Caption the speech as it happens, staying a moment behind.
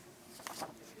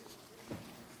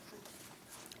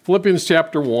Philippians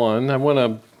chapter 1, I want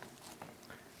to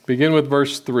begin with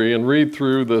verse 3 and read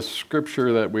through the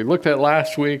scripture that we looked at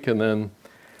last week and then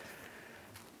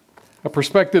a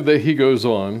perspective that he goes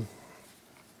on.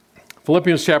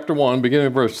 Philippians chapter 1, beginning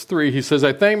with verse 3, he says,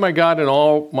 I thank my God in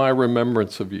all my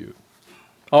remembrance of you,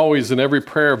 always in every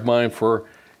prayer of mine for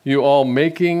you all,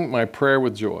 making my prayer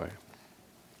with joy,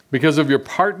 because of your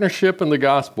partnership in the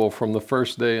gospel from the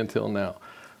first day until now.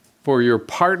 For your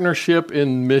partnership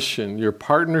in mission, your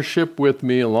partnership with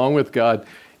me along with God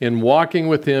in walking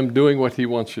with him, doing what he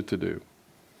wants you to do.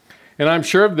 And I'm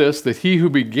sure of this, that he who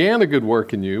began a good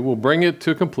work in you will bring it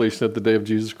to completion at the day of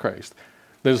Jesus Christ.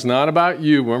 That it's not about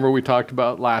you. Remember we talked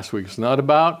about last week. It's not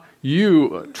about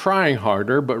you trying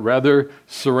harder, but rather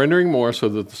surrendering more so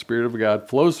that the Spirit of God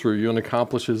flows through you and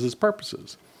accomplishes his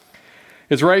purposes.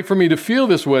 It's right for me to feel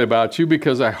this way about you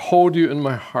because I hold you in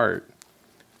my heart.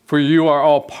 For you are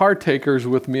all partakers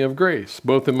with me of grace,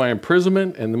 both in my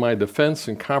imprisonment and in my defense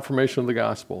and confirmation of the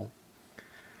gospel.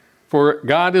 For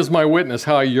God is my witness,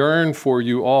 how I yearn for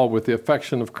you all with the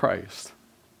affection of Christ.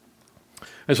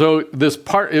 And so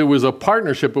it was a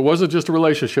partnership. It wasn't just a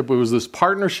relationship. It was this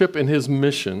partnership in his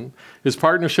mission, his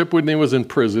partnership when he was in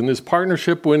prison, his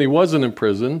partnership when he wasn't in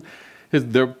prison,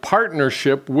 their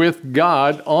partnership with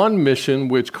God on mission,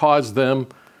 which caused them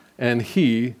and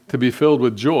he to be filled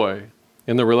with joy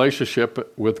in the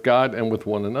relationship with God and with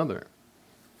one another.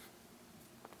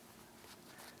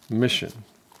 Mission.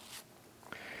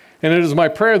 And it is my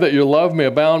prayer that your love may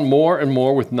abound more and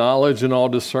more with knowledge and all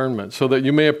discernment, so that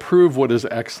you may approve what is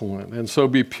excellent, and so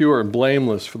be pure and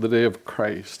blameless for the day of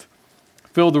Christ,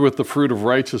 filled with the fruit of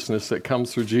righteousness that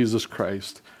comes through Jesus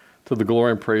Christ, to the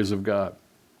glory and praise of God.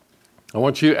 I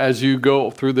want you, as you go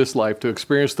through this life, to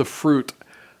experience the fruit: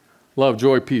 love,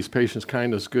 joy, peace, patience,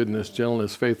 kindness, goodness,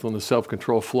 gentleness, faithfulness,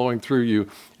 self-control flowing through you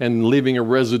and leaving a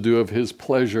residue of his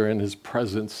pleasure and his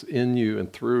presence in you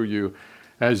and through you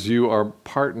as you are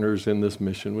partners in this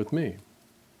mission with me.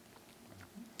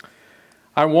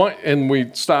 And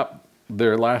we stopped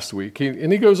there last week,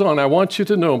 and he goes on, I want you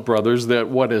to know, brothers, that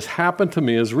what has happened to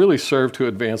me has really served to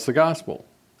advance the gospel.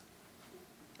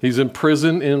 He's in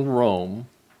prison in Rome.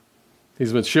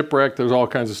 He's been shipwrecked. There's all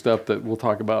kinds of stuff that we'll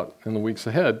talk about in the weeks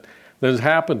ahead that has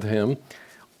happened to him.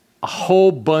 A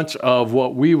whole bunch of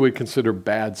what we would consider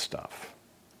bad stuff,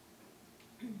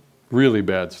 really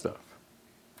bad stuff,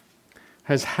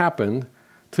 has happened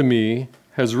to me,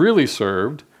 has really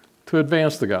served to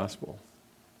advance the gospel,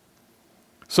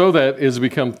 so that it has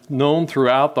become known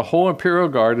throughout the whole imperial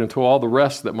guard and to all the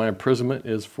rest that my imprisonment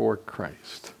is for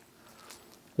Christ.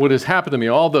 What has happened to me,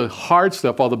 all the hard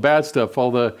stuff, all the bad stuff,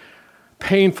 all the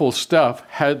painful stuff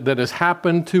that has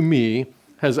happened to me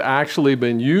has actually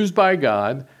been used by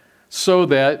God so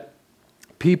that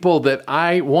people that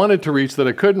I wanted to reach that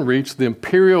I couldn't reach, the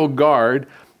imperial guard,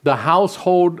 the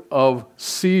household of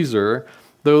Caesar,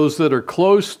 those that are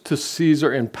close to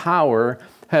Caesar in power,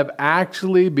 have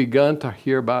actually begun to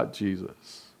hear about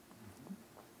Jesus.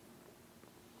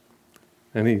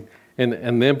 And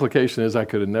the implication is I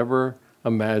could have never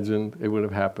imagined it would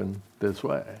have happened this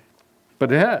way.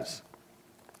 But it has.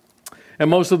 And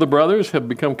most of the brothers have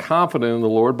become confident in the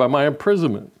Lord by my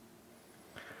imprisonment,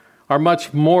 are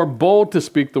much more bold to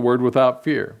speak the word without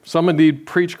fear. Some indeed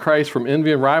preach Christ from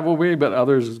envy and rivalry, but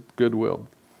others goodwill.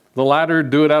 The latter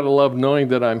do it out of love, knowing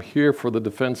that I'm here for the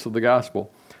defense of the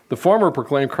gospel. The former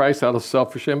proclaim Christ out of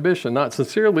selfish ambition, not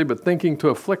sincerely, but thinking to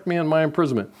afflict me in my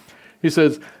imprisonment. He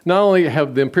says, not only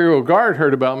have the imperial guard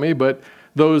heard about me, but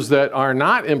those that are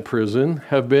not in prison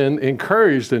have been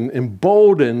encouraged and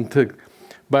emboldened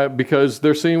because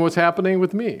they're seeing what's happening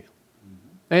with me.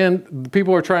 And the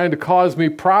people who are trying to cause me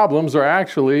problems are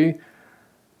actually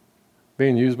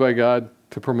being used by God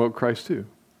to promote Christ too.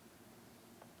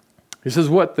 He says,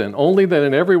 what then? Only that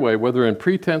in every way, whether in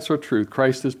pretense or truth,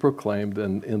 Christ is proclaimed,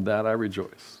 and in that I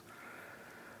rejoice.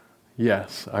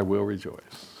 Yes, I will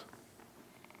rejoice.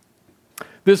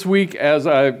 This week, as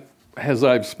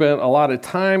I've spent a lot of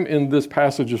time in this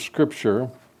passage of Scripture,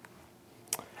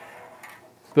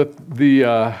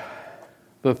 the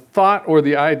thought or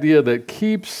the idea that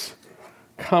keeps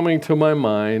coming to my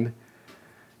mind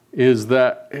is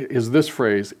this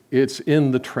phrase: it's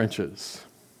in the trenches.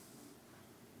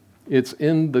 It's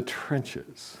in the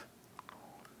trenches.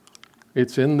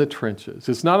 It's in the trenches.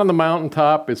 It's not on the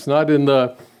mountaintop. It's not in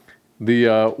the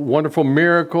wonderful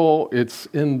miracle. It's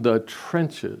in the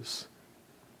trenches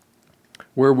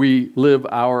where we live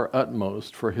our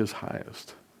utmost for his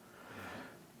highest.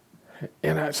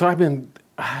 And so I've been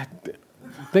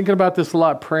thinking about this a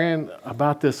lot, praying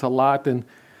about this a lot, and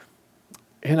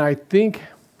I think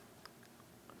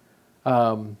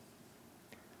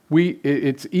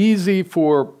it's easy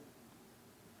for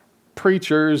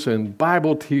preachers and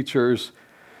Bible teachers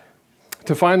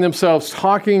to find themselves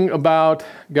talking about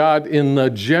God in the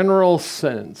general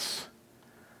sense.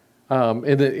 And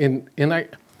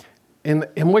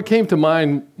what came to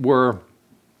mind were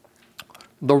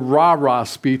the rah-rah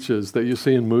speeches that you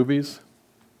see in movies.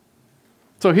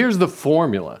 So here's the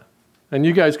formula. And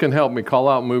you guys can help me call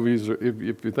out movies if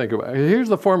you think about it. Here's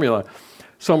the formula.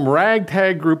 Some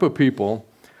ragtag group of people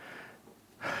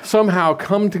somehow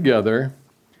come together,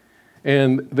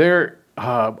 and they're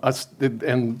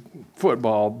and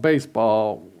football,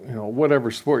 baseball, whatever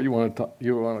sport you want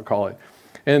to call it,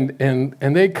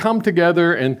 and they come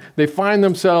together and they find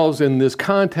themselves in this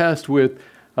contest with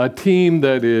a team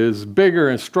that is bigger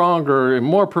and stronger and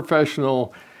more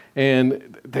professional,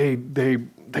 and they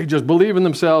just believe in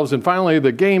themselves, and finally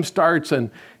the game starts,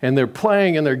 and they're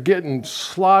playing, and they're getting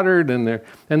slaughtered, and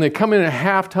they come in at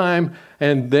halftime,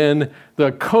 and then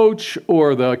the coach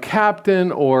or the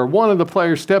captain or one of the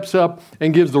players steps up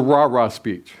and gives the rah-rah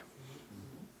speech.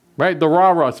 Right? The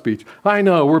rah-rah speech. I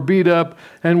know, we're beat up,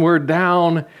 and we're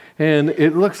down, and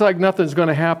it looks like nothing's going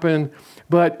to happen,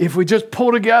 but if we just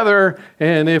pull together,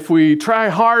 and if we try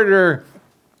harder,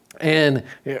 and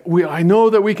I know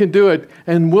that we can do it,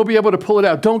 and we'll be able to pull it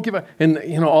out. Don't give up. And,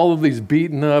 all of these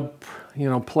beaten up,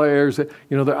 players,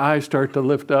 their eyes start to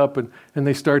lift up, and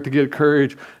they start to get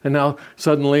courage. And now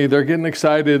suddenly they're getting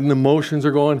excited, and the emotions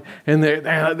are going, and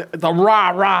the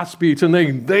rah-rah speech, and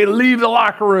they leave the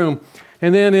locker room.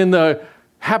 And then in the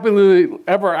Happily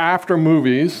Ever After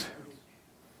movies,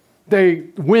 they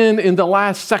win in the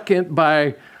last second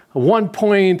by 1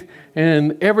 point,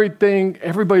 and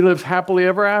everybody lives happily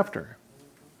ever after.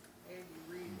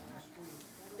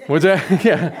 What's that?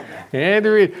 Yeah, Andy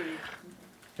Reid.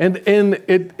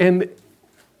 And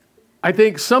I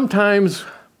think sometimes,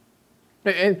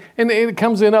 and it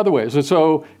comes in other ways. And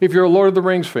so if you're a Lord of the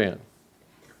Rings fan,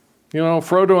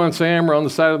 Frodo and Sam are on the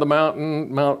side of the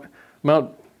mountain,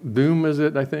 Mount Doom is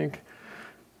it, I think,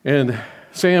 and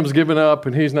Sam's given up,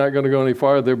 and he's not going to go any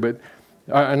farther, but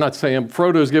not Sam.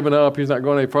 Frodo's given up. He's not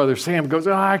going any farther. Sam goes,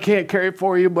 I can't carry it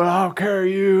for you, but I'll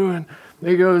carry you. And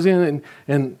he goes in,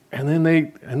 and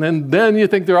then you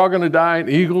think they're all going to die, and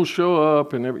eagles show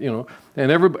up, and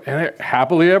everybody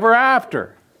happily ever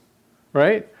after,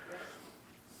 right?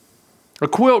 A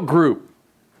quilt group.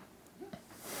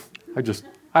 I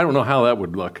don't know how that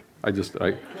would look. I just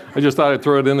thought I'd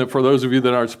throw it in there for those of you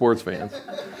that aren't sports fans.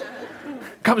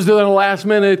 Comes to the last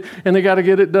minute, and they got to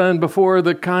get it done before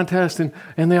the contest, and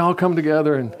they all come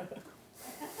together, and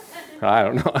I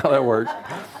don't know how that works.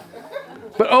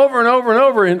 But over and over and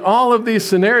over in all of these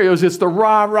scenarios, it's the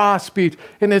rah-rah speech.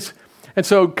 And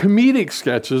so comedic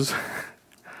sketches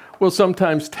will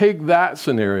sometimes take that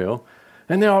scenario,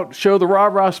 and they'll show the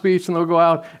rah-rah speech, and they'll go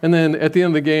out, and then at the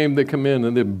end of the game, they come in,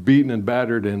 and they're beaten and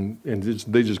battered, and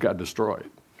they just got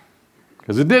destroyed.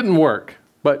 Because it didn't work.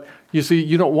 But you see,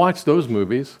 you don't watch those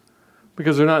movies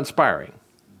because they're not inspiring.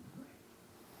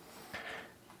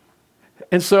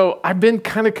 And so I've been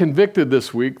kind of convicted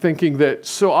this week thinking that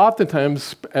so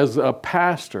oftentimes as a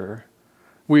pastor,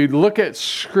 we look at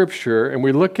Scripture and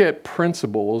we look at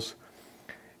principles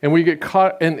and we get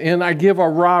caught, and I give a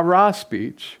rah-rah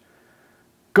speech.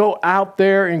 Go out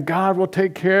there and God will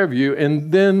take care of you.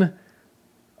 And then,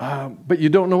 but you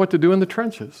don't know what to do in the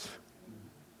trenches.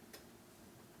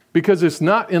 Because it's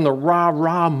not in the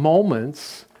rah-rah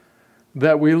moments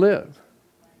that we live.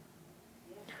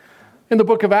 In the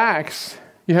book of Acts,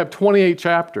 you have 28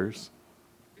 chapters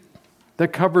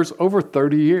that covers over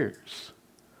 30 years.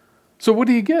 So what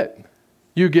do you get?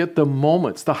 You get the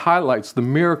moments, the highlights, the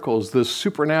miracles, the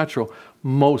supernatural,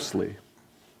 mostly.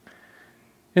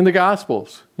 In the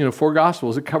Gospels, 4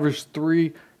 Gospels, it covers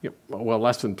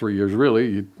less than 3 years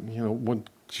really, when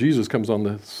Jesus comes on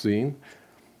the scene.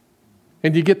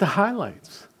 And you get the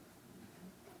highlights.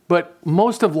 But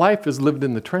most of life is lived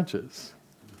in the trenches.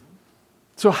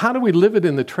 So how do we live it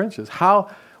in the trenches?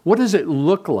 What does it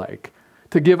look like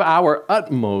to give our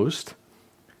utmost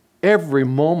every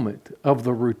moment of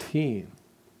the routine?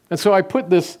 And so I put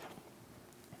this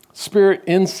spirit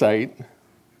insight,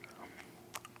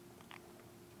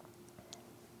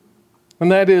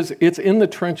 and that is, it's in the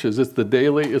trenches, it's the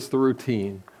daily, it's the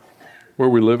routine, where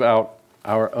we live out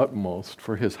our utmost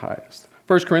for His highest.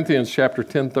 1 Corinthians chapter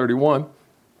 10:31.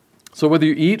 So whether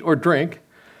you eat or drink,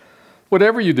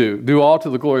 whatever you do all to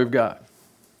the glory of God.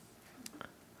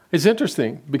 It's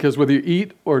interesting because whether you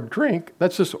eat or drink,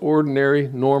 that's just ordinary,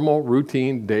 normal,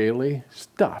 routine, daily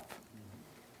stuff.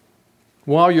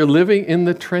 While you're living in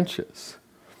the trenches.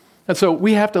 And so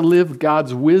we have to live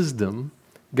God's wisdom,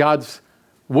 God's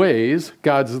ways,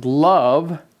 God's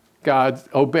love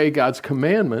obey God's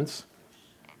commandments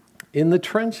in the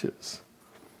trenches,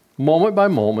 moment by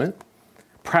moment,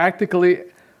 practically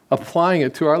applying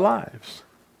it to our lives.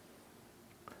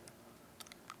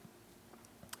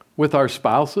 With our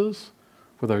spouses,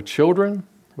 with our children,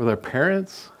 with our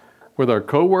parents, with our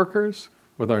coworkers,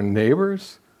 with our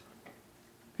neighbors.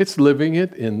 It's living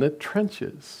it in the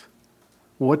trenches.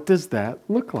 What does that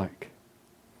look like?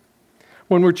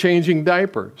 When we're changing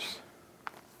diapers,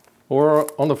 or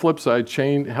on the flip side,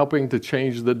 helping to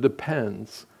change the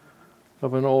depends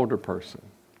of an older person.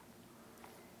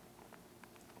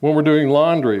 When we're doing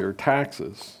laundry or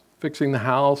taxes, fixing the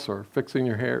house or fixing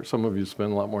your hair. Some of you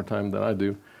spend a lot more time than I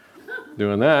do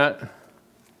doing that.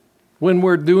 When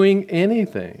we're doing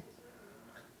anything,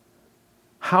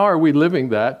 how are we living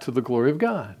that to the glory of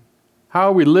God? How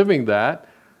are we living that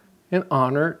in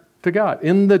honor to God?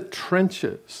 In the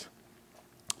trenches.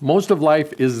 Most of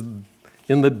life is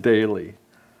in the daily.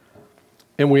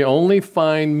 And we only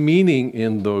find meaning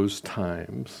in those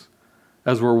times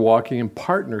as we're walking in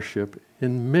partnership,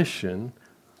 in mission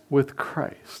with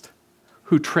Christ,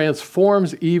 who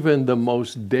transforms even the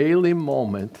most daily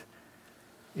moment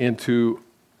into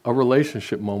a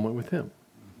relationship moment with Him.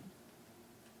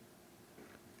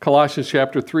 Colossians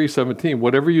chapter 3:17,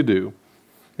 whatever you do,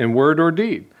 in word or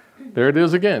deed. There it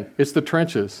is again. It's the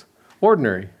trenches.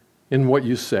 Ordinary. In what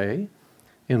you say,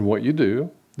 in what you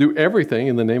do. Do everything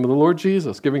in the name of the Lord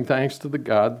Jesus, giving thanks to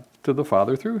the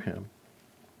Father through Him.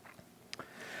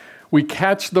 We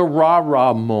catch the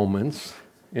rah-rah moments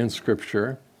in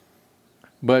Scripture,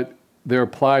 but they're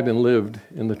applied and lived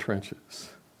in the trenches.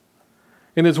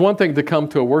 And it's one thing to come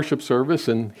to a worship service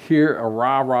and hear a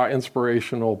rah-rah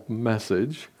inspirational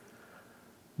message,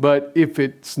 but if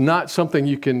it's not something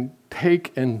you can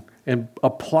take and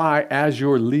apply as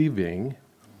you're leaving,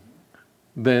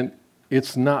 then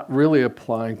it's not really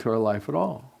applying to our life at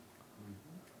all.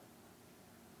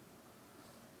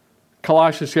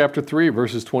 Colossians chapter 3,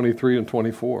 verses 23 and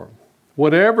 24.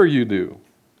 Whatever you do,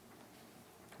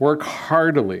 work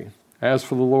heartily as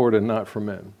for the Lord and not for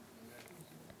men,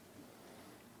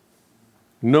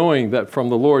 knowing that from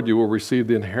the Lord you will receive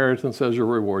the inheritance as your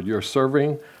reward. You're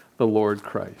serving the Lord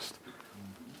Christ.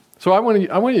 So I want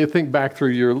you to think back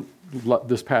through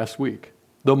this past week,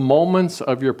 the moments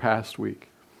of your past week.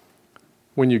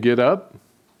 When you get up,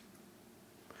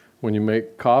 when you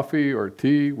make coffee or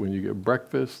tea, when you get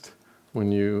breakfast,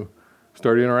 when you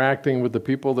start interacting with the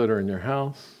people that are in your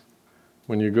house,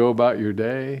 when you go about your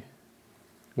day,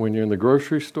 when you're in the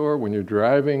grocery store, when you're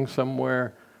driving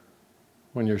somewhere,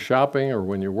 when you're shopping or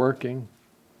when you're working,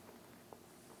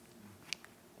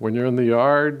 when you're in the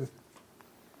yard,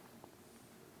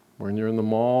 when you're in the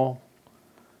mall,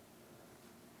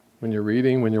 when you're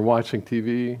reading, when you're watching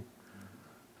TV,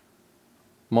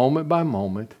 moment by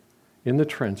moment, in the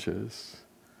trenches,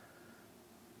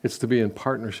 it's to be in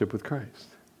partnership with Christ.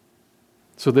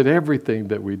 So that everything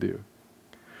that we do.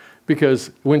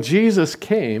 Because when Jesus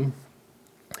came,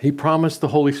 He promised the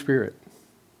Holy Spirit.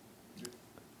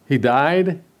 He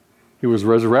died, He was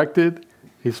resurrected,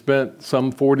 He spent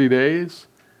some 40 days,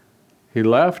 He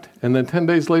left, and then 10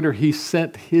 days later, He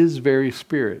sent His very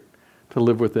Spirit to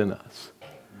live within us.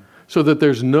 So that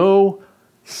there's no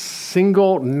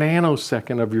single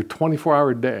nanosecond of your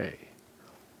 24-hour day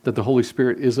that the Holy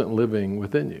Spirit isn't living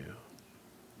within you.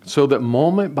 So that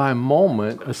moment by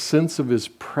moment, a sense of His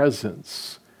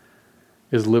presence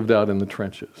is lived out in the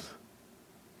trenches.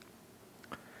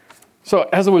 So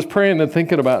as I was praying and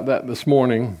thinking about that this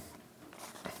morning,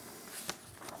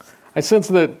 I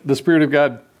sensed that the Spirit of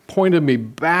God pointed me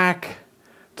back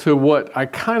to what I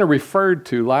kind of referred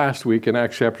to last week in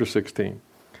Acts chapter 16.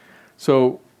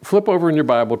 So flip over in your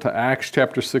Bible to Acts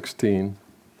chapter 16.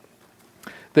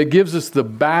 That gives us the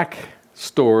back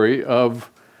story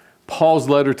of Paul's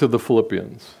letter to the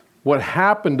Philippians. What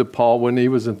happened to Paul when he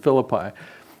was in Philippi.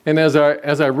 And as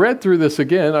I read through this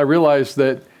again, I realized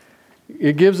that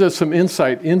it gives us some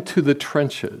insight into the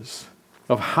trenches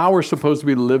of how we're supposed to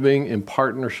be living in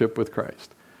partnership with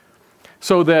Christ.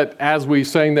 So that as we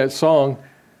sang that song,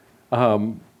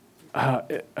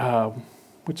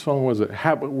 which song was it?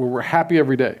 We're happy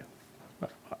every day.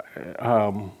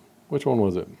 Which one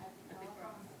was it?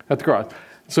 At the cross.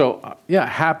 So,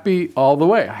 happy all the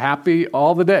way, happy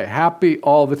all the day, happy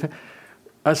all the time.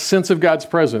 A sense of God's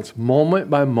presence, moment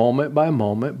by moment by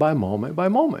moment by moment by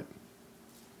moment,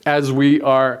 as we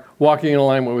are walking in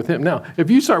alignment with Him. Now,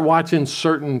 if you start watching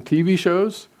certain TV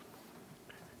shows,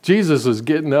 Jesus is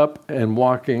getting up and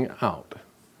walking out.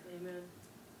 Amen.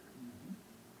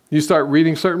 You start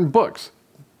reading certain books,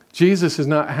 Jesus is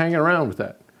not hanging around with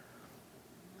that.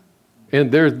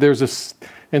 And there's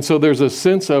And so there's a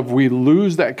sense of we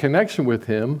lose that connection with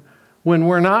him when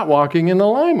we're not walking in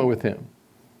alignment with him.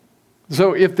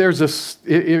 So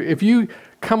if you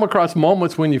come across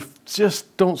moments when you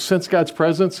just don't sense God's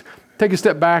presence, take a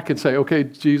step back and say, okay,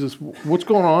 Jesus, what's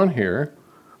going on here?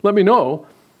 Let me know.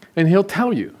 And he'll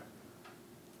tell you.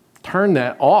 Turn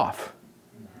that off.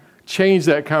 Change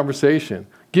that conversation.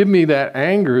 Give me that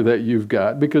anger that you've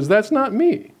got, because that's not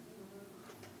me.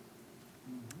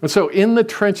 And so in the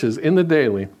trenches, in the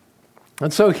daily.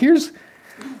 And so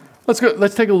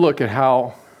let's take a look at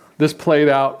how this played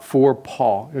out for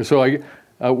Paul. So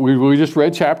we just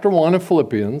read chapter 1 of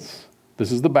Philippians.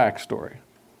 This is the backstory.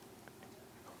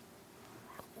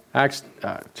 Acts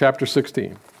chapter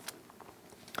 16.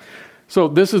 So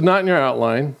this is not in your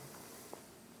outline,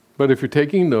 but if you're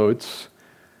taking notes,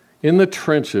 in the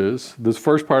trenches, this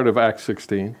first part of Acts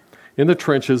 16, in the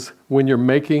trenches when you're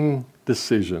making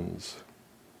decisions.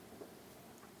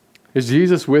 Is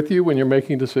Jesus with you when you're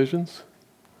making decisions?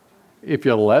 If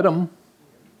you let him,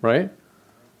 right?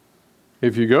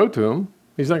 If you go to him,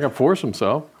 he's not going to force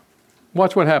himself.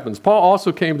 Watch what happens. Paul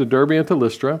also came to Derbe and to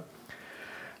Lystra.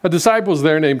 A disciple was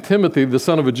there named Timothy, the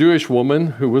son of a Jewish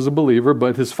woman who was a believer,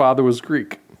 but his father was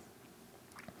Greek.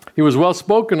 He was well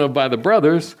spoken of by the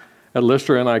brothers at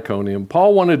Lystra and Iconium.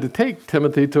 Paul wanted to take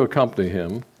Timothy to accompany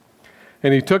him,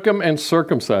 and he took him and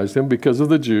circumcised him because of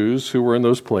the Jews who were in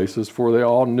those places, for they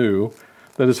all knew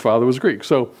that his father was Greek.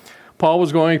 So Paul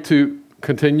was going to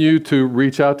continue to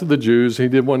reach out to the Jews. He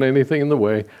didn't want anything in the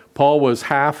way. Paul was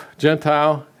half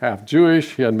Gentile, half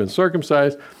Jewish. He hadn't been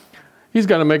circumcised. He's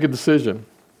got to make a decision.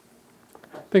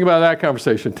 Think about that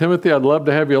conversation. Timothy, I'd love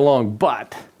to have you along,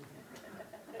 but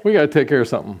we got to take care of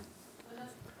something.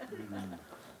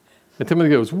 And Timothy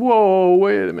goes, whoa,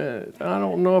 wait a minute. I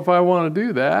don't know if I want to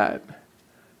do that.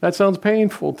 That sounds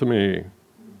painful to me.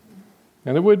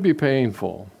 And it would be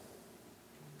painful.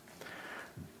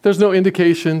 There's no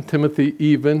indication Timothy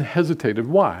even hesitated.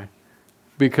 Why?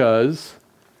 Because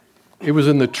it was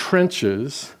in the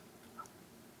trenches,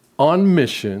 on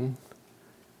mission,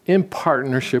 in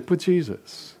partnership with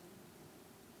Jesus.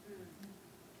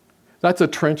 That's a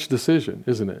trench decision,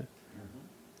 isn't it?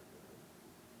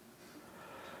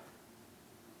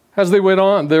 As they went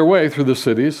on their way through the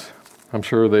cities, I'm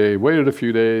sure they waited a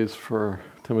few days for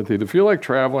Timothy to feel like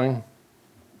traveling.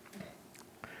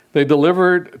 They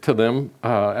delivered to them,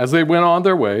 as they went on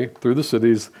their way through the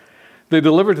cities, they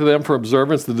delivered to them for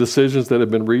observance the decisions that had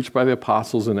been reached by the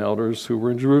apostles and elders who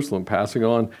were in Jerusalem, passing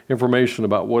on information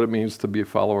about what it means to be a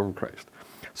follower of Christ.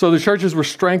 So the churches were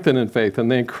strengthened in faith, and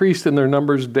they increased in their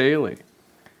numbers daily.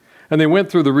 And they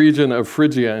went through the region of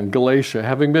Phrygia and Galatia,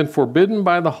 having been forbidden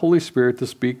by the Holy Spirit to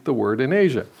speak the word in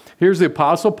Asia. Here's the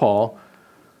Apostle Paul,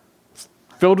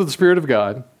 filled with the Spirit of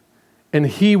God, and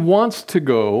he wants to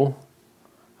go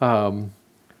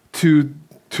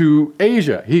to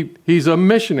Asia. He's a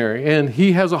missionary, and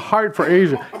he has a heart for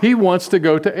Asia. He wants to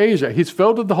go to Asia. He's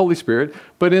filled with the Holy Spirit,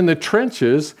 but in the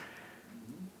trenches,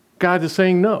 God is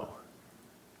saying no.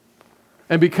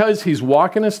 And because he's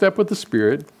walking in step with the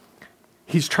Spirit,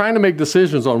 he's trying to make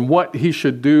decisions on what he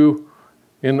should do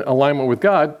in alignment with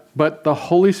God, but the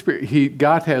Holy Spirit,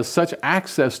 God has such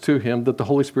access to him that the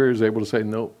Holy Spirit is able to say,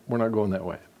 no, we're not going that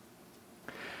way.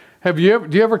 Do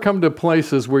you ever come to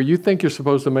places where you think you're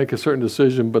supposed to make a certain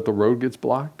decision, but the road gets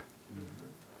blocked?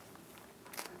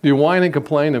 Do you whine and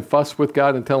complain and fuss with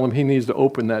God and tell him he needs to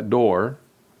open that door?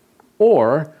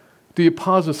 Or do you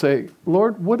pause and say,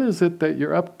 Lord, what is it that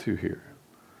you're up to here?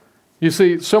 You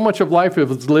see, so much of life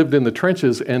is lived in the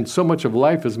trenches, and so much of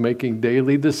life is making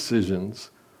daily decisions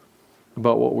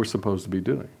about what we're supposed to be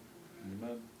doing.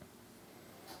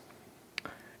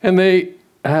 Amen.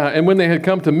 And when they had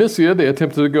come to Mysia, they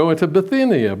attempted to go into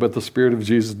Bithynia, but the Spirit of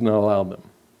Jesus did not allow them.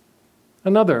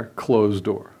 Another closed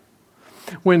door.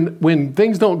 When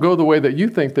things don't go the way that you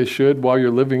think they should while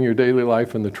you're living your daily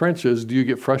life in the trenches, do you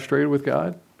get frustrated with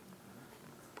God?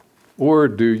 Or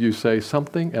do you say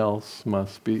something else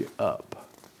must be up?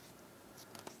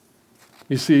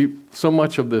 You see, so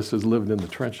much of this is lived in the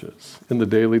trenches, in the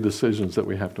daily decisions that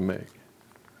we have to make.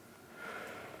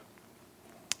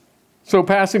 So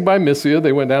passing by Mysia,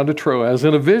 they went down to Troas,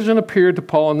 and a vision appeared to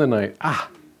Paul in the night.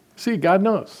 See, God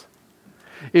knows.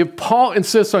 If Paul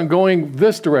insists on going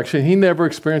this direction, he never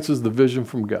experiences the vision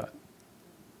from God.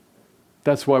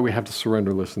 That's why we have to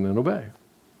surrender, listen, and obey.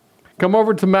 Come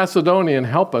over to Macedonia and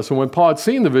help us. And when Paul had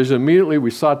seen the vision, immediately we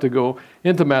sought to go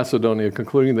into Macedonia,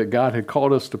 concluding that God had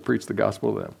called us to preach the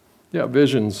gospel to them. Yeah,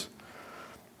 visions.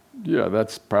 Yeah,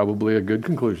 that's probably a good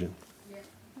conclusion. Yeah.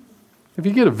 If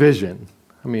you get a vision,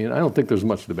 I don't think there's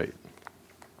much debate.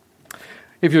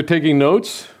 If you're taking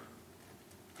notes,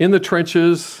 in the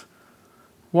trenches,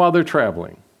 while they're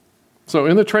traveling. So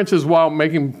in the trenches while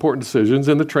making important decisions,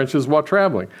 in the trenches while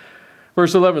traveling.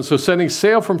 Verse 11, so setting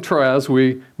sail from Troas,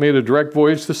 we made a direct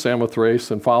voyage to Samothrace,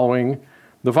 and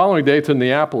the following day to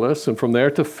Neapolis, and from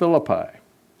there to Philippi.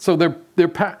 So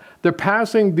they're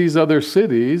passing these other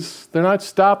cities. They're not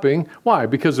stopping. Why?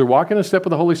 Because they're walking in step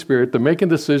with the Holy Spirit. They're making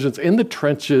decisions in the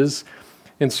trenches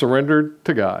and surrendered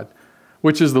to God,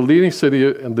 which is the leading city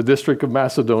in the district of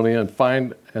Macedonia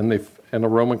and a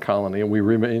Roman colony, and we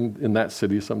remained in that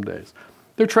city some days.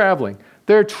 They're traveling.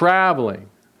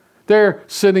 They're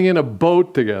sitting in a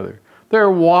boat together.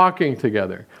 They're walking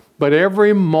together. But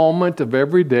every moment of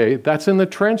every day, that's in the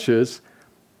trenches,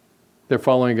 they're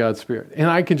following God's Spirit. And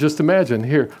I can just imagine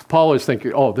here, Paul is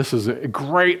thinking, oh, this is a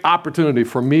great opportunity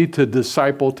for me to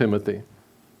disciple Timothy.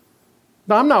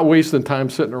 Now, I'm not wasting time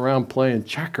sitting around playing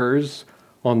checkers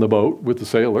on the boat with the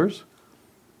sailors.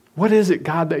 What is it,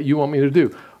 God, that you want me to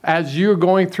do? As you're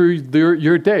going through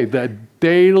your day, that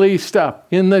daily stuff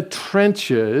in the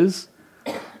trenches,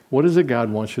 what is it God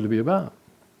wants you to be about?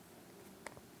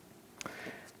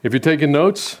 If you're taking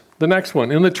notes, the next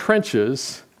one, in the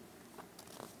trenches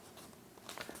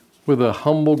with a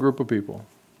humble group of people,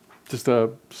 just a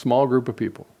small group of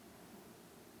people.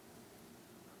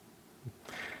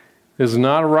 It's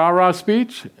not a rah-rah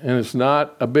speech, and it's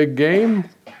not a big game.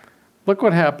 Look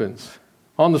what happens.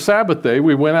 On the Sabbath day,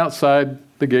 we went outside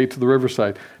the gate to the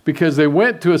riverside because they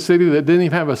went to a city that didn't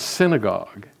even have a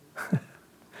synagogue.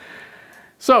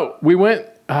 So we went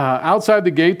outside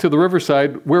the gate to the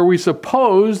riverside where we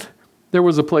supposed there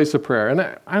was a place of prayer. And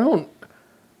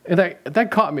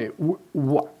that caught me.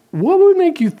 What would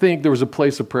make you think there was a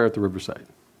place of prayer at the riverside?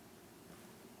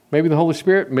 Maybe the Holy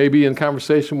Spirit, maybe in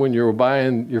conversation when you were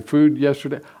buying your food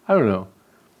yesterday. I don't know.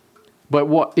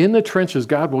 But in the trenches,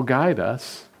 God will guide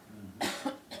us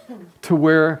to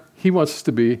where He wants us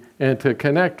to be and to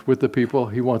connect with the people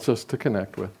He wants us to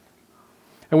connect with.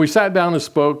 And we sat down and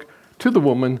spoke to the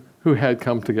woman who had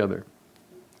come together.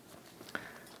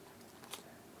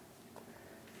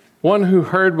 One who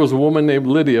heard was a woman named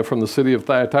Lydia from the city of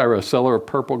Thyatira, a seller of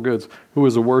purple goods, who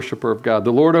was a worshiper of God.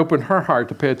 The Lord opened her heart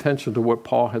to pay attention to what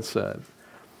Paul had said.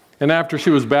 And after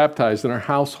she was baptized, and her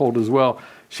household as well,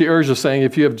 she urged us, saying,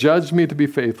 if you have judged me to be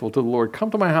faithful to the Lord, come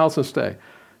to my house and stay.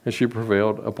 And she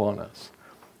prevailed upon us.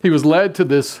 He was led to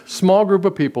this small group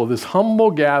of people, this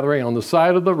humble gathering on the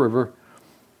side of the river,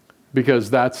 because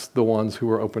that's the ones who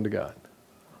are open to God.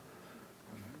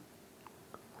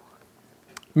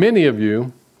 Many of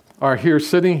you are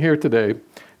sitting here today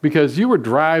because you were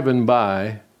driving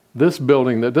by this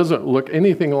building that doesn't look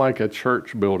anything like a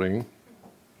church building.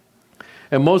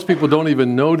 And most people don't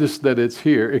even notice that it's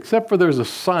here, except for there's a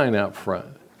sign out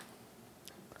front.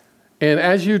 And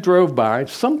as you drove by,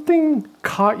 something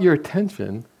caught your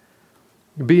attention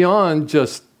beyond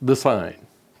just the sign.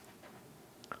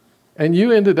 And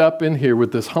you ended up in here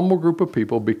with this humble group of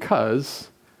people because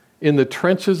in the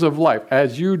trenches of life,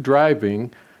 as you're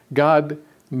driving, God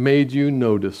made you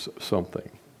notice something.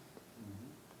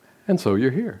 And so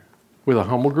you're here with a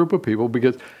humble group of people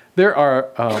because there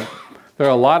are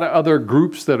a lot of other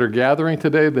groups that are gathering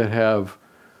today that have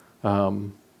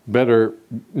better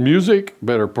music,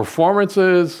 better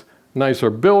performances, nicer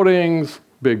buildings,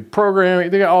 big programming.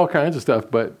 They got all kinds of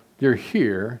stuff, but you're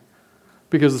here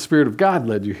because the Spirit of God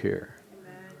led you here.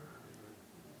 Amen.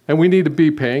 And we need to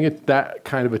be paying that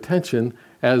kind of attention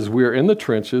as we're in the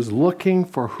trenches looking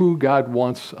for who God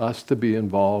wants us to be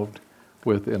involved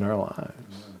with in our lives.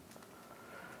 Amen.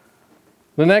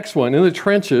 The next one, in the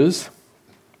trenches,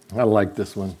 I like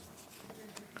this one,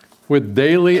 with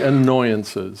daily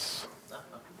annoyances.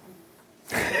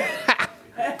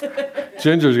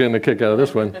 Ginger's getting a kick out of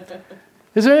this one.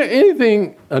 Is there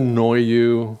anything annoy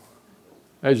you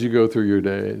as you go through your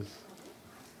days?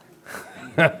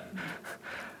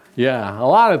 Yeah, a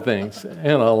lot of things and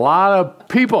a lot of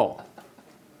people,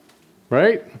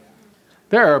 right?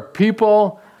 There are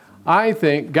people, I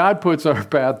think, God puts on our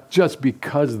path just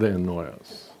because they annoy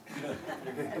us.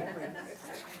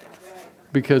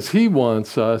 Because He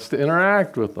wants us to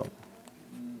interact with them.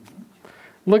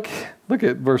 Look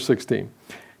at verse 16.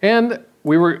 And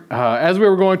we were, as we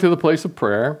were going to the place of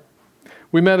prayer,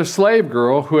 we met a slave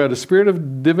girl who had a spirit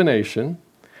of divination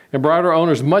and brought her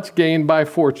owners much gain by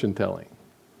fortune telling.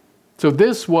 So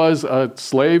this was a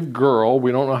slave girl,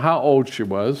 we don't know how old she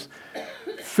was,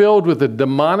 filled with a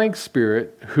demonic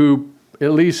spirit who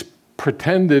at least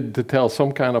pretended to tell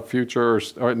some kind of future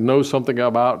or know something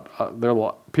about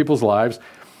people's lives.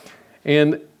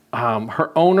 And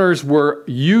her owners were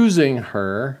using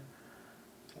her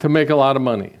to make a lot of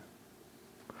money.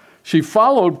 She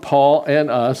followed Paul and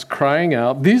us, crying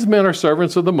out, "These men are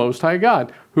servants of the Most High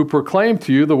God, who proclaim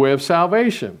to you the way of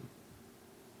salvation."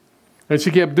 And she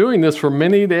kept doing this for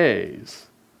many days.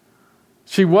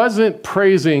 She wasn't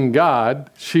praising God.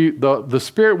 The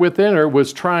spirit within her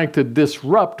was trying to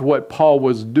disrupt what Paul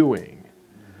was doing.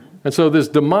 And so this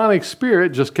demonic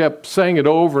spirit just kept saying it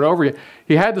over and over again.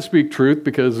 He had to speak truth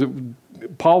because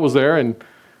Paul was there,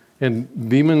 and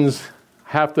demons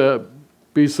have to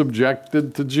be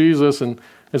subjected to Jesus. And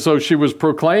so she was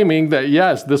proclaiming that,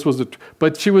 yes, this was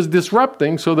but she was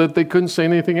disrupting so that they couldn't say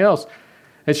anything else.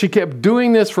 And she kept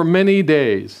doing this for many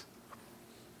days.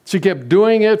 She kept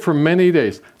doing it for many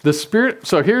days. The spirit,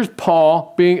 so here's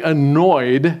Paul being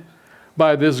annoyed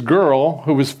by this girl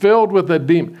who was filled with a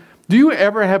demon. Do you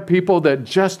ever have people that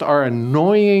just are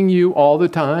annoying you all the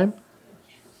time?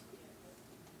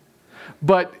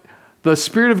 But the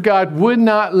Spirit of God would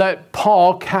not let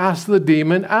Paul cast the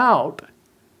demon out.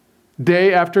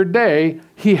 Day after day,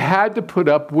 he had to put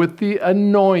up with the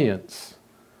annoyance.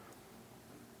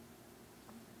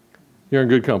 You're in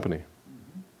good company,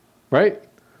 right?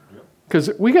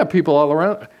 Because we got people all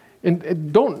around,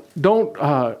 and don't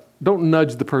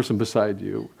nudge the person beside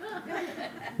you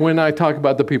when I talk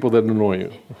about the people that annoy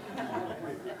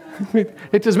you.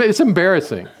 It's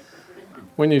embarrassing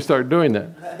when you start doing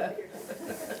that.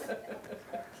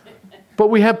 But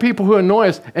we have people who annoy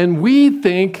us, and we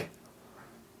think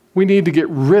we need to get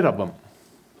rid of them.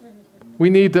 We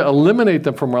need to eliminate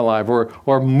them from our life,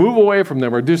 or move away from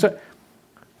them, or do something.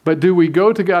 But do we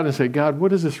go to God and say, God,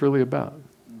 what is this really about?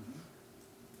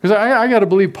 Because I got to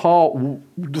believe Paul,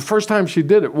 the first time she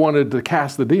did it, wanted to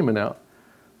cast the demon out.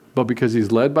 But because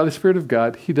he's led by the Spirit of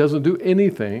God, he doesn't do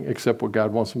anything except what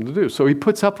God wants him to do. So he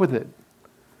puts up with it.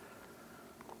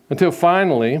 Until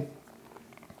finally,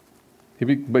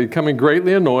 becoming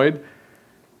greatly annoyed,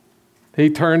 he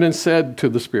turned and said to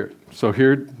the Spirit. So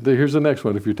here's the next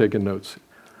one if you're taking notes.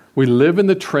 We live in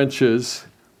the trenches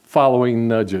following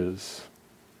nudges.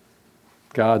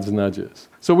 God's nudges.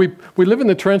 So we live in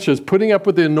the trenches putting up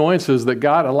with the annoyances that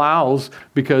God allows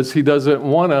because he doesn't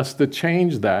want us to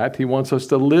change that. He wants us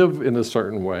to live in a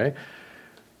certain way.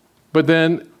 But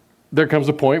then there comes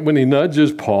a point when he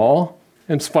nudges Paul,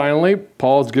 and finally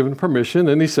Paul's given permission,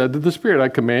 and he said to the Spirit, I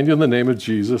command you in the name of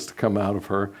Jesus to come out of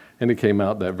her. And he came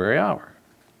out that very hour.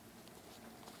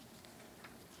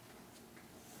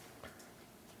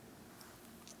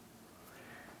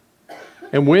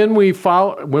 And when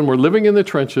we're living in the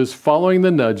trenches, following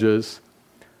the nudges,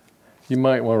 you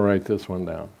might want to write this one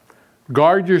down.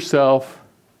 Guard yourself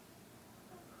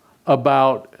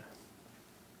about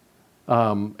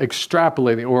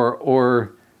extrapolating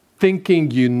or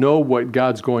thinking you know what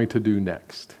God's going to do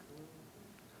next.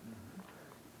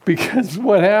 Because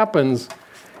what happens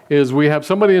is we have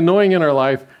somebody annoying in our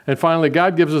life, and finally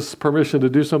God gives us permission to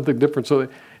do something different.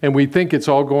 And we think it's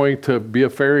all going to be a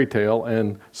fairy tale,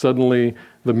 and suddenly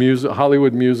the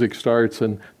Hollywood music starts,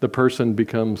 and the person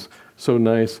becomes so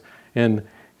nice, and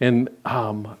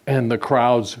the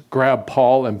crowds grab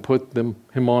Paul and put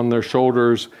him on their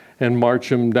shoulders and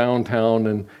march him downtown,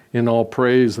 and in all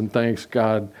praise and thanks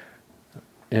God.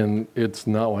 And it's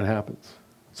not what happens.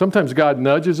 Sometimes God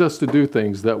nudges us to do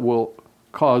things that will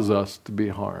cause us to be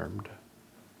harmed,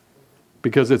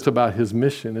 because it's about his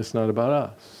mission. It's not about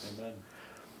us.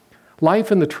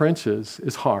 Life in the trenches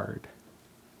is hard,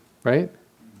 right?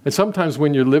 And sometimes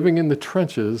when you're living in the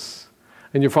trenches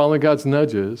and you're following God's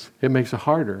nudges, it makes it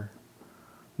harder,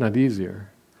 not easier.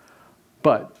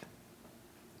 But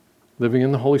living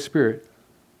in the Holy Spirit,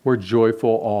 we're joyful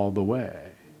all the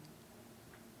way.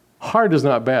 Hard is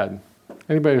not bad.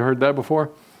 Anybody heard that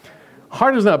before?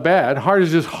 Hard is not bad. Hard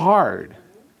is just hard.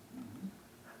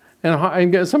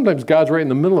 And sometimes God's right in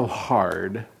the middle of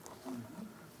hard.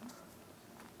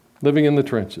 Living in the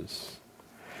trenches.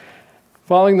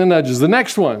 Following the nudges. The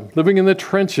next one, living in the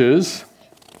trenches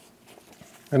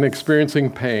and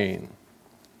experiencing pain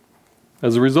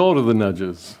as a result of the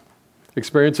nudges.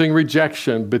 Experiencing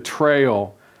rejection,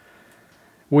 betrayal,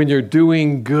 when you're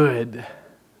doing good,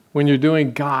 when you're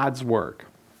doing God's work.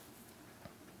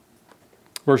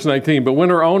 Verse 19, but when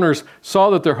her owners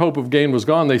saw that their hope of gain was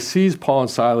gone, they seized Paul and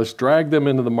Silas, dragged them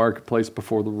into the marketplace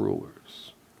before the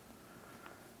rulers.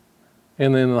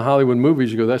 And then in the Hollywood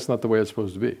movies, you go, that's not the way it's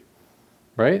supposed to be.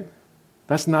 Right?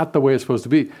 That's not the way it's supposed to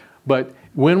be. But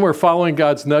when we're following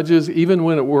God's nudges, even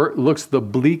when it looks the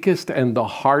bleakest and the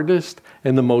hardest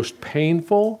and the most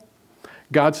painful,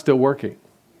 God's still working.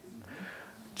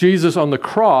 Jesus on the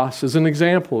cross is an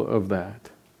example of that.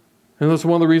 And that's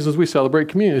one of the reasons we celebrate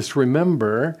communion, is to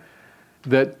remember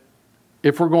that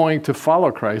if we're going to follow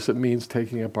Christ, it means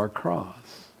taking up our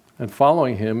cross. and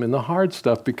following him in the hard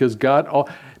stuff, because God,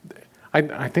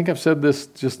 I think I've said this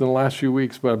just in the last few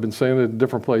weeks, but I've been saying it in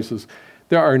different places.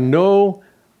 There are no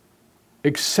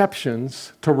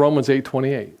exceptions to Romans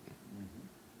 8:28.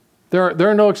 There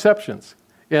are no exceptions.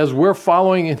 As we're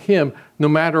following in him, no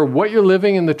matter what you're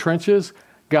living in the trenches,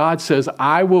 God says,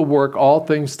 I will work all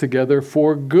things together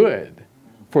for good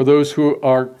for those who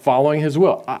are following his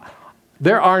will.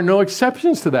 There are no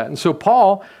exceptions to that. And so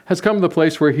Paul has come to the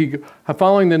place where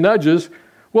following the nudges,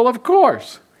 well, of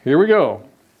course, here we go.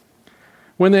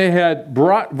 When they had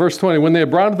brought, verse 20, when they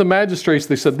had brought to the magistrates,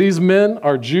 they said, these men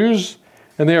are Jews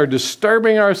and they are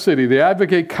disturbing our city. They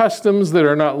advocate customs that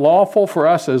are not lawful for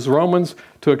us as Romans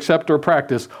to accept or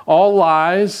practice. All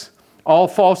lies, all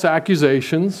false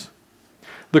accusations.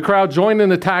 The crowd joined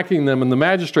in attacking them, and the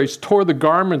magistrates tore the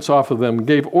garments off of them and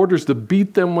gave orders to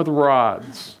beat them with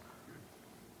rods.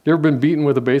 You ever been beaten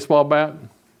with a baseball bat?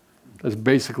 That's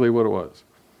basically what it was.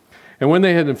 And when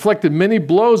they had inflicted many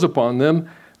blows upon them,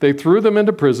 they threw them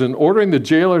into prison, ordering the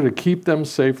jailer to keep them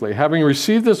safely. Having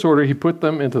received this order, he put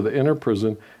them into the inner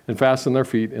prison and fastened their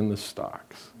feet in the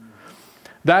stocks.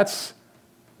 That's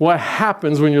what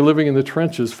happens when you're living in the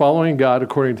trenches, following God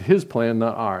according to his plan,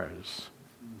 not ours.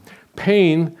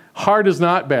 Pain, hard is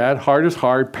not bad, hard is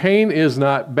hard. Pain is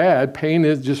not bad, pain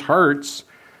just hurts,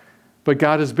 but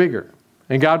God is bigger.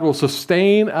 And God will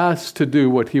sustain us to do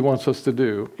what he wants us to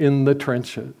do in the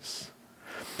trenches.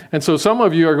 And so some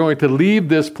of you are going to leave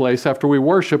this place after we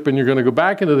worship, and you're going to go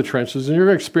back into the trenches, and you're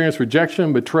going to experience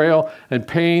rejection, betrayal, and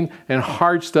pain, and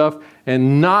hard stuff,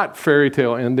 and not fairy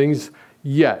tale endings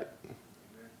yet.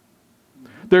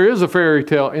 There is a fairy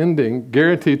tale ending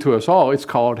guaranteed to us all. It's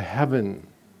called heaven.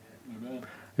 Amen.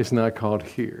 It's not called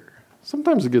here.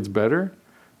 Sometimes it gets better,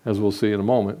 as we'll see in a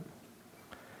moment,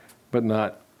 but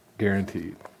not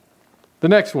guaranteed. The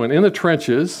next one, in the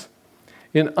trenches,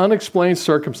 in unexplained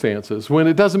circumstances, when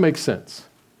it doesn't make sense.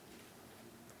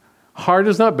 Hard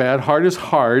is not bad, hard is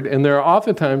hard, and there are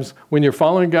oftentimes when you're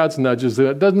following God's nudges that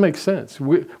it doesn't make sense.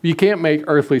 You can't make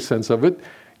earthly sense of it.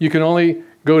 You can only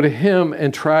go to him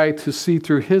and try to see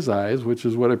through his eyes, which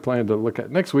is what I plan to look at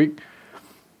next week,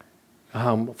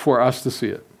 for us to see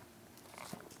it.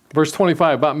 Verse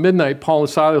 25, about midnight, Paul and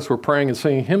Silas were praying and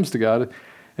singing hymns to God,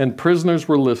 and prisoners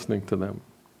were listening to them.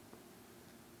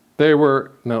 They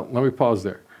were, no, let me pause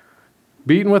there.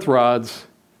 Beaten with rods,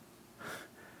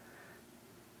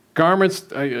 garments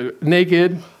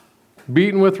naked,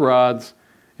 beaten with rods,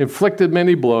 inflicted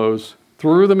many blows,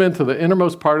 threw them into the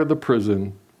innermost part of the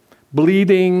prison,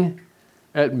 bleeding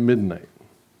at midnight.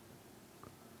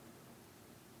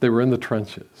 They were in the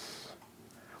trenches,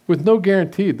 with no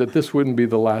guarantee that this wouldn't be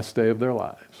the last day of their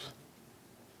lives,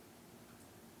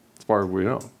 as far as we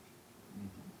know.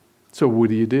 So what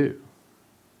do you do?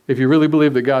 If you really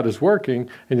believe that God is working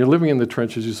and you're living in the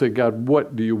trenches, you say, God,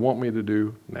 what do you want me to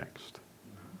do next?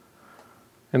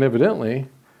 And evidently,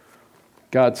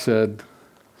 God said,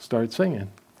 start singing.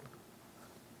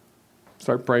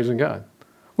 Start praising God.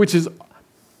 Which is,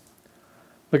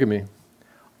 look at me,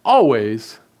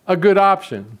 always a good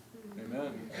option.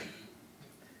 Amen.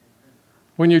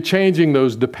 When you're changing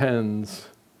those depends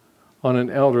on an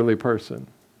elderly person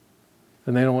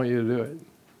and they don't want you to do it.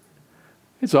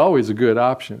 It's always a good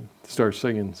option to start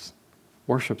singing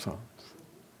worship songs.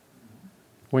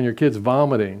 When your kid's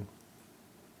vomiting,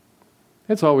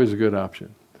 it's always a good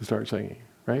option to start singing,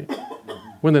 right?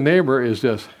 When the neighbor is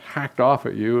just hacked off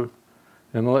at you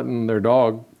and letting their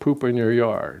dog poop in your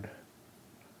yard,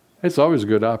 it's always a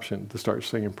good option to start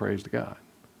singing praise to God.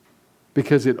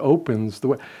 Because it opens the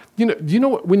way. Do you know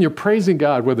what, when you're praising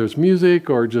God, whether it's music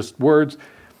or just words,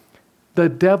 the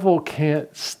devil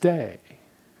can't stay.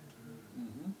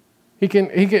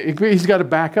 He's got to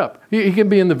back up. He can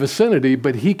be in the vicinity,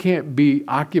 but he can't be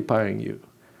occupying you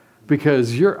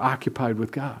because you're occupied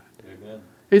with God. Amen.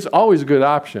 It's always a good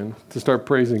option to start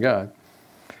praising God.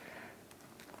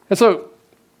 And so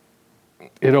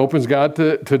it opens God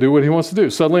to do what he wants to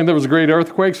do. Suddenly there was a great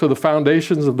earthquake, so the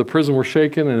foundations of the prison were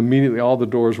shaken, and immediately all the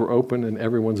doors were opened and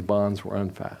everyone's bonds were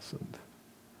unfastened.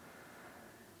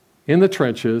 In the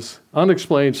trenches,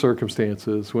 unexplained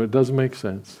circumstances, when it doesn't make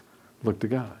sense, look to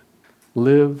God.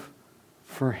 Live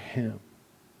for him.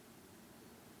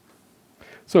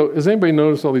 So, has anybody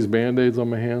noticed all these Band-Aids on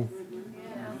my hand?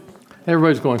 Yeah.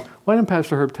 Everybody's going, why didn't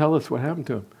Pastor Herb tell us what happened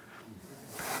to him?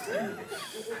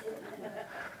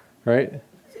 Right?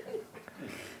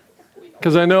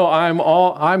 Because I know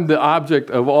I'm the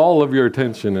object of all of your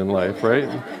attention in life,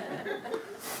 right?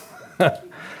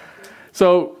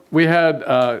 So, we had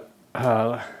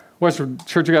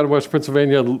Church of God in West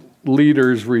Pennsylvania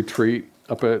leaders retreat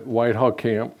up at Whitehall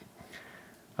Camp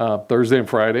Thursday and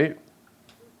Friday.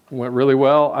 went really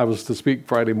well. I was to speak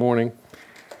Friday morning.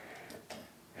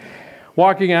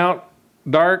 Walking out,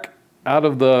 dark, out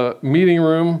of the meeting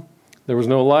room. There was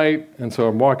no light, and so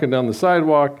I'm walking down the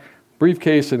sidewalk,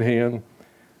 briefcase in hand,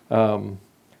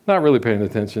 not really paying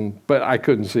attention, but I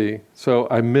couldn't see. So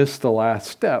I missed the last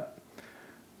step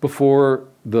before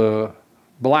the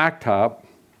blacktop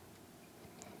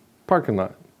parking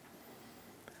lot.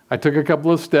 I took a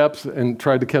couple of steps and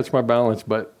tried to catch my balance,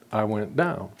 but I went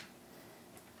down.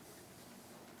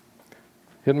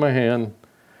 Hit my hand,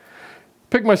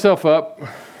 picked myself up,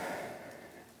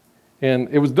 and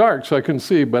it was dark, so I couldn't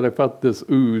see, but I felt this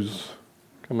ooze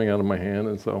coming out of my hand,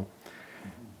 and so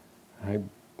I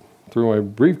threw my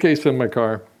briefcase in my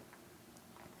car,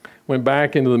 went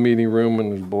back into the meeting room,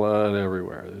 and there's blood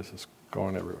everywhere. This is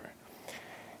going everywhere.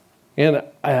 And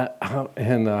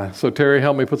so Terry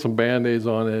helped me put some Band-Aids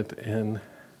on it, and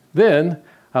then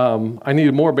I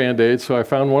needed more Band-Aids, so I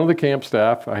found one of the camp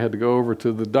staff. I had to go over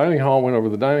to the dining hall, went over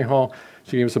to the dining hall.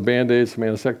 She gave me some Band-Aids, some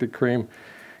antiseptic cream.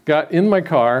 Got in my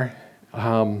car,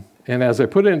 and as I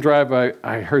put it in drive,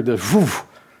 I heard this, whoosh,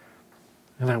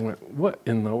 and I went, what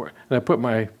in the world? And I put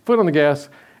my foot on the gas,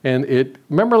 and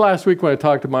remember last week when I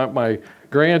talked about my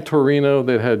Grand Torino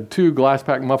that had 2 glass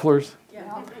pack mufflers?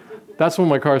 Yeah. That's what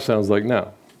my car sounds like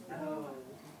now.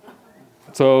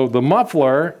 So the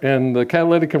muffler and the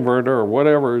catalytic converter or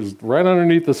whatever is right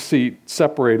underneath the seat,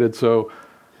 separated. So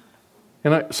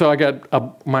I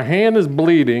got my hand is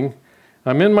bleeding.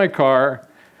 I'm in my car,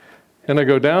 and I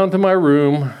go down to my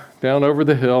room, down over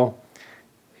the hill,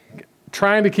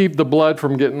 trying to keep the blood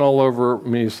from getting all over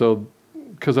me. So,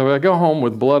 because if I go home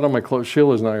with blood on my clothes,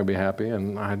 Sheila's not going to be happy,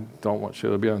 and I don't want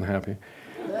Sheila to be unhappy.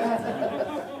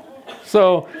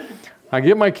 So I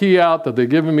get my key out that they've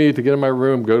given me to get in my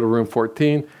room, go to room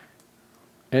 14,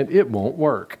 and it won't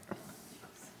work.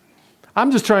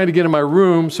 I'm just trying to get in my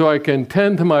room so I can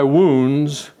tend to my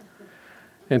wounds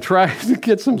and try to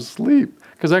get some sleep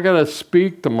because I got to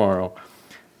speak tomorrow.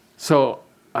 So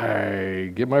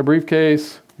I get my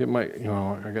briefcase, I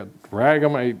got rag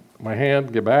on my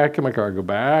hand, get back in my car, go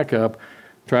back up,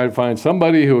 try to find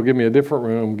somebody who will give me a different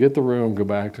room, get the room, go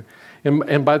back to,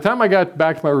 and by the time I got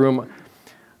back to my room,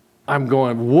 I'm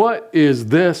going, what is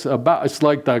this about? It's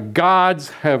like the gods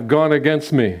have gone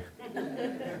against me.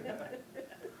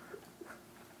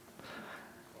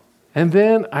 And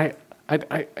then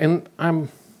I'm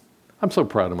so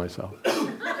proud of myself.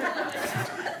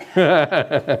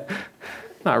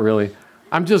 Not really.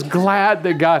 I'm just glad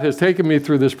that God has taken me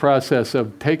through this process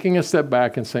of taking a step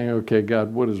back and saying, okay,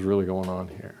 God, what is really going on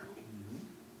here?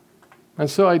 And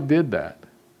so I did that.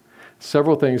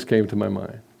 Several things came to my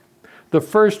mind. The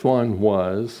first one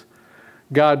was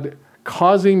God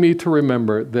causing me to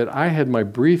remember that I had my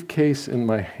briefcase in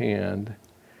my hand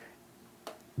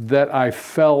that I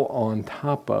fell on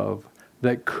top of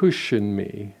that cushioned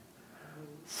me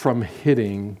from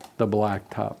hitting the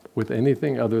blacktop with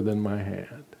anything other than my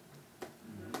hand.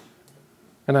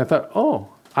 And I thought, oh,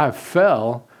 I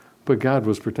fell, but God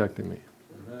was protecting me.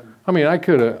 I mean, I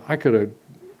could have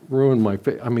ruined my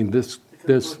face. I mean, this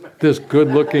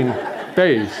good-looking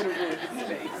face.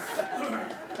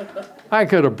 I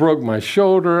could have broke my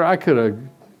shoulder. I could have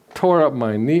tore up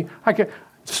my knee.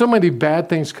 So many bad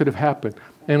things could have happened.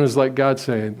 And it was like God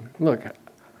saying, look,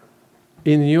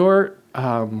 in your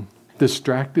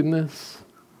distractedness,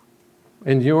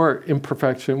 in your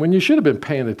imperfection, when you should have been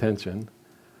paying attention,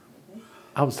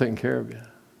 I was taking care of you.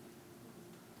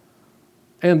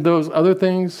 And those other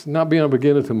things, not being able to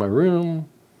get into my room,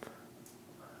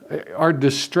 are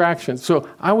distractions. So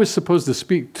I was supposed to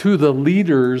speak to the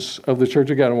leaders of the Church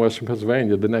of God in Western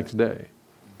Pennsylvania the next day.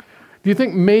 Do you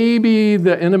think maybe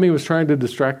the enemy was trying to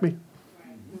distract me?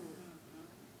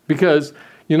 Because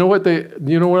you know what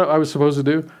I was supposed to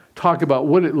do? Talk about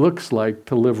what it looks like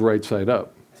to live right side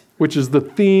up, which is the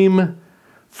theme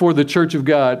for the Church of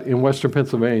God in Western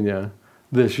Pennsylvania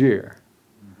this year,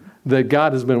 that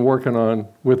God has been working on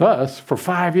with us for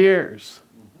 5 years.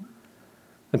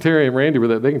 And Terry and Randy were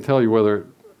there. They can tell you whether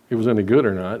it was any good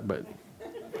or not, but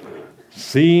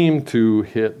seemed to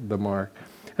hit the mark.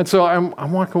 And so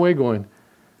I'm walking away going,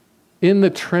 in the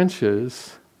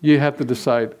trenches, you have to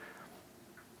decide.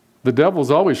 The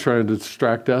devil's always trying to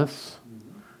distract us.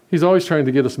 He's always trying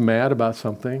to get us mad about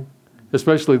something,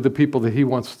 especially the people that he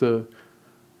wants to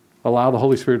allow the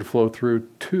Holy Spirit to flow through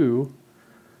to.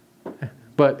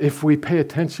 But if we pay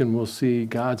attention, we'll see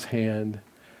God's hand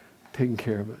taking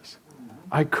care of us.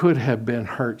 I could have been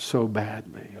hurt so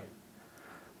badly.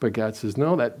 But God says,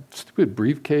 no, that stupid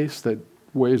briefcase that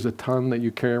weighs a ton that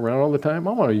you carry around all the time,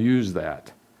 I want to use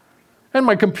that. And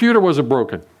my computer wasn't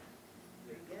broken.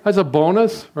 That's a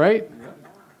bonus, right?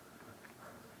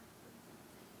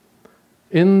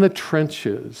 in the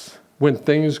trenches, when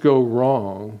things go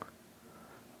wrong,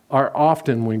 are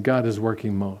often when God is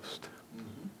working most.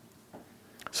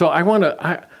 So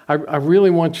I really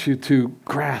want you to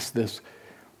grasp this,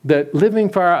 that living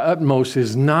for our utmost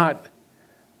is not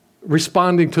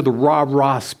responding to the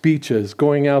rah-rah speeches,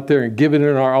 going out there and giving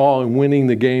it our all and winning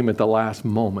the game at the last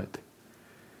moment.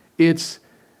 It's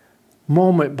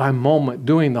moment by moment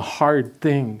doing the hard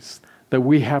things that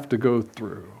we have to go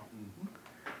through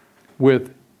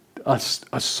with a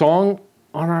song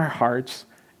on our hearts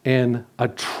and a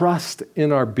trust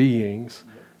in our beings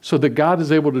so that God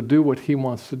is able to do what he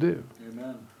wants to do.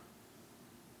 Amen.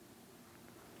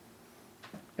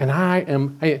 And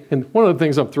and one of the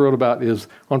things I'm thrilled about is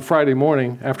on Friday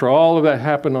morning, after all of that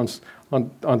happened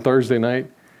on Thursday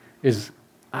night, is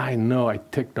I know I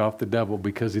ticked off the devil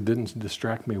because he didn't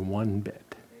distract me one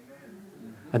bit.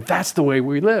 And that's the way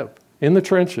we live, in the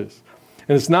trenches.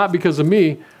 And it's not because of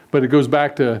me, but it goes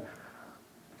back to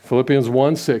Philippians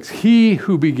 1:6. He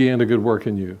who began a good work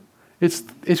in you. It's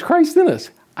Christ in us.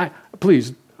 I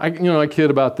kid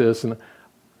about this, and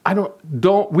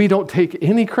we don't take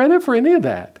any credit for any of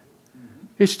that.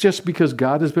 It's just because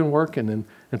God has been working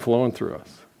and flowing through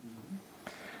us.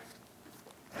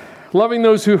 Loving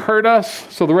those who hurt us.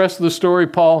 So the rest of the story,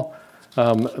 Paul,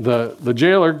 the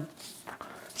jailer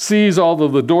sees all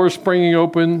of the doors springing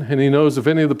open, and he knows if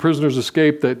any of the prisoners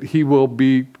escape, that he will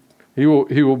be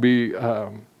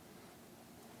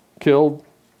killed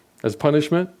as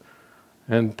punishment.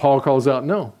 And Paul calls out,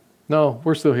 no,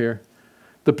 we're still here.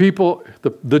 The people,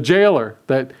 the jailer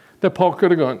that Paul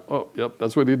could have gone, oh, yep,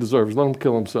 that's what he deserves. Let him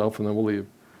kill himself, and then we'll leave.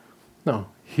 No,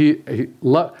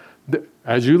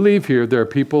 as you leave here, there are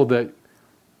people that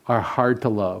are hard to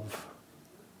love,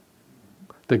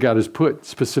 that God has put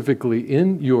specifically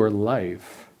in your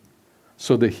life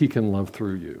so that he can love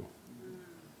through you.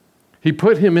 He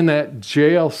put him in that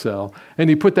jail cell, and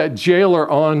he put that jailer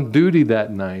on duty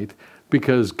that night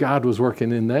because God was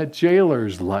working in that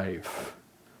jailer's life.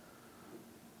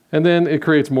 And then it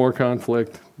creates more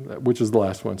conflict, which is the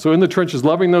last one. So in the trenches,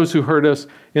 loving those who hurt us,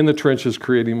 in the trenches,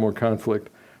 creating more conflict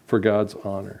for God's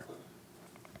honor.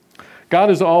 God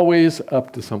is always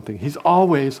up to something. He's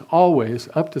always, always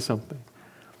up to something.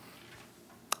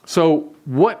 So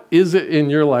what is it in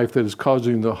your life that is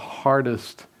causing the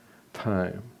hardest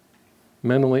time?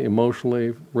 Mentally,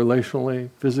 emotionally, relationally,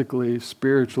 physically,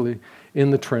 spiritually, in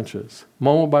the trenches,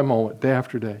 moment by moment, day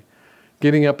after day.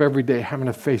 Getting up every day, having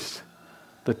to face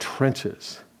the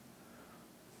trenches.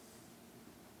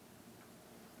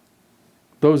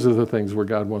 Those are the things where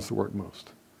God wants to work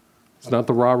most. It's not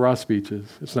the rah-rah speeches.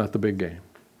 It's not the big game.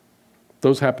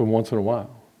 Those happen once in a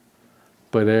while.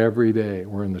 But every day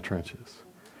we're in the trenches.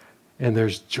 And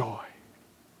there's joy.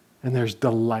 And there's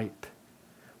delight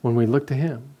when we look to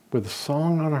him with a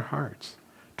song on our hearts,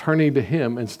 turning to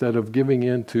him instead of giving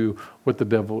in to what the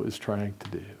devil is trying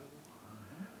to do.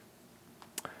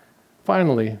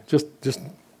 Finally, just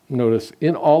notice,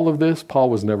 in all of this, Paul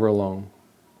was never alone.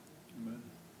 Amen.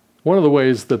 One of the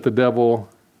ways that the devil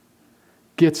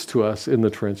gets to us in the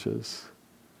trenches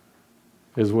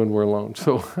is when we're alone.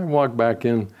 So I walked back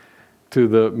in to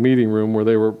the meeting room where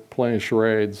they were playing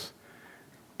charades,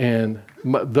 and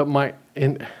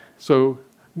so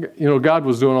God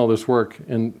was doing all this work,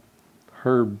 and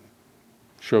Herb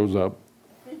shows up.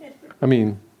 I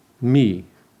mean, me.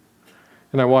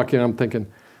 And I walk in, I'm thinking,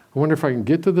 I wonder if I can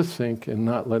get to the sink and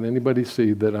not let anybody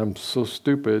see that I'm so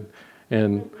stupid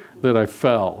and that I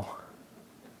fell.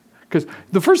 Because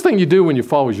the first thing you do when you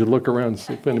fall is you look around and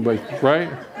see if anybody, right?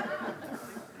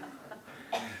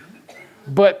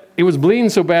 But it was bleeding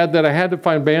so bad that I had to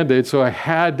find Band-Aids, so I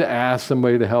had to ask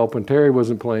somebody to help, and Terry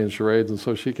wasn't playing charades, and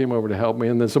so she came over to help me,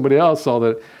 and then somebody else saw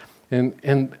that,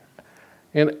 and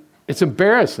it's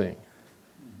embarrassing.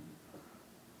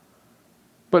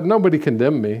 But nobody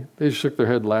condemned me. They just shook their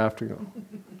head, laughed, and go,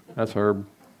 that's Herb.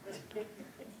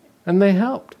 And they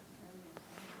helped.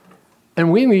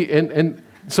 And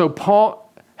so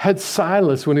Paul had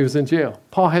Silas when he was in jail.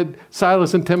 Paul had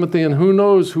Silas and Timothy, and who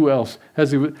knows who else.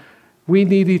 We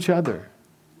need each other.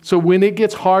 So when it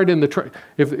gets hard in the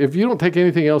if you don't take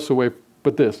anything else away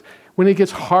but this, when it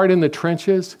gets hard in the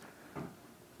trenches,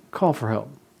 call for help.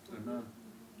 Amen.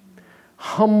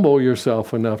 Humble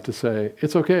yourself enough to say,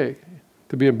 it's okay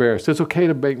to be embarrassed. It's okay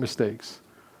to make mistakes.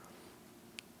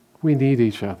 We need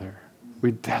each other.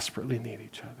 We desperately need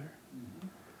each other. Mm-hmm.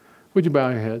 Would you bow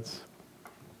your heads?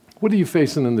 What are you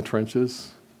facing in the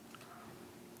trenches?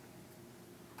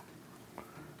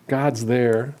 God's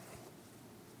there.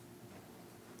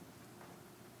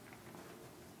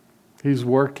 He's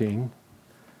working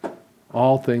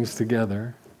all things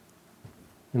together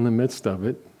in the midst of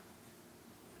it.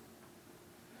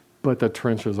 But the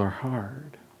trenches are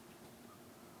hard.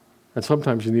 And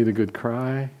sometimes you need a good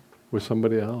cry with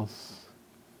somebody else.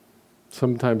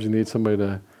 Sometimes you need somebody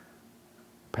to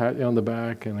pat you on the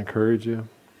back and encourage you.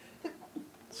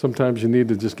 Sometimes you need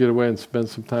to just get away and spend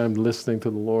some time listening to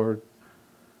the Lord,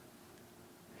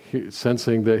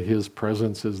 sensing that His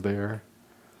presence is there.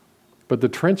 But the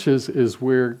trenches is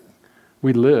where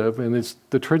we live, and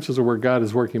the trenches are where God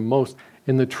is working most.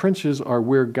 And the trenches are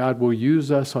where God will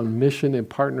use us on mission in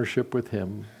partnership with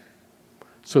Him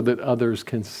so that others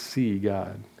can see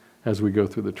God as we go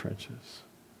through the trenches.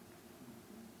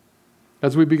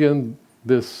 As we begin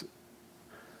this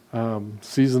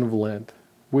season of Lent,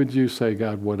 would you say,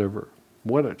 God, whatever,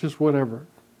 just whatever.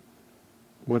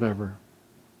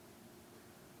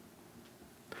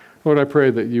 Lord, I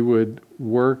pray that you would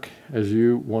work as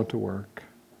you want to work.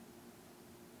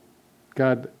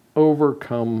 God,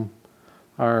 overcome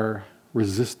our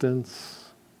resistance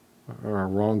or our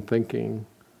wrong thinking.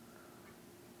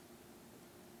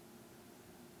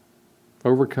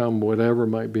 Overcome whatever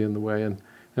might be in the way, and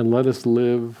let us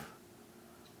live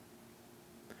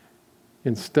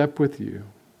in step with you,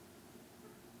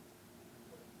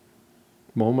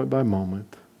 moment by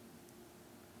moment,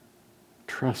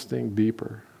 trusting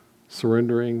deeper,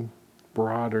 surrendering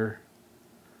broader,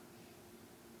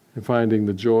 and finding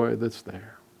the joy that's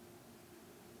there.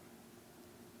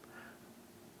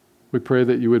 We pray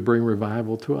that you would bring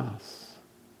revival to us,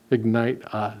 ignite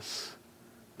us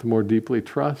to more deeply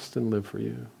trust and live for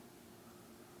you.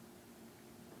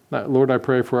 Now, Lord, I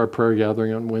pray for our prayer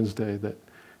gathering on Wednesday that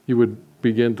you would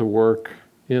begin to work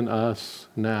in us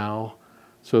now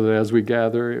so that as we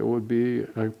gather, it would be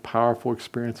a powerful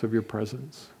experience of your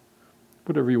presence.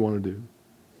 Whatever you want to do.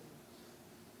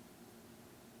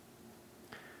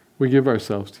 We give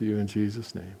ourselves to you in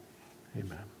Jesus' name.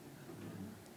 Amen.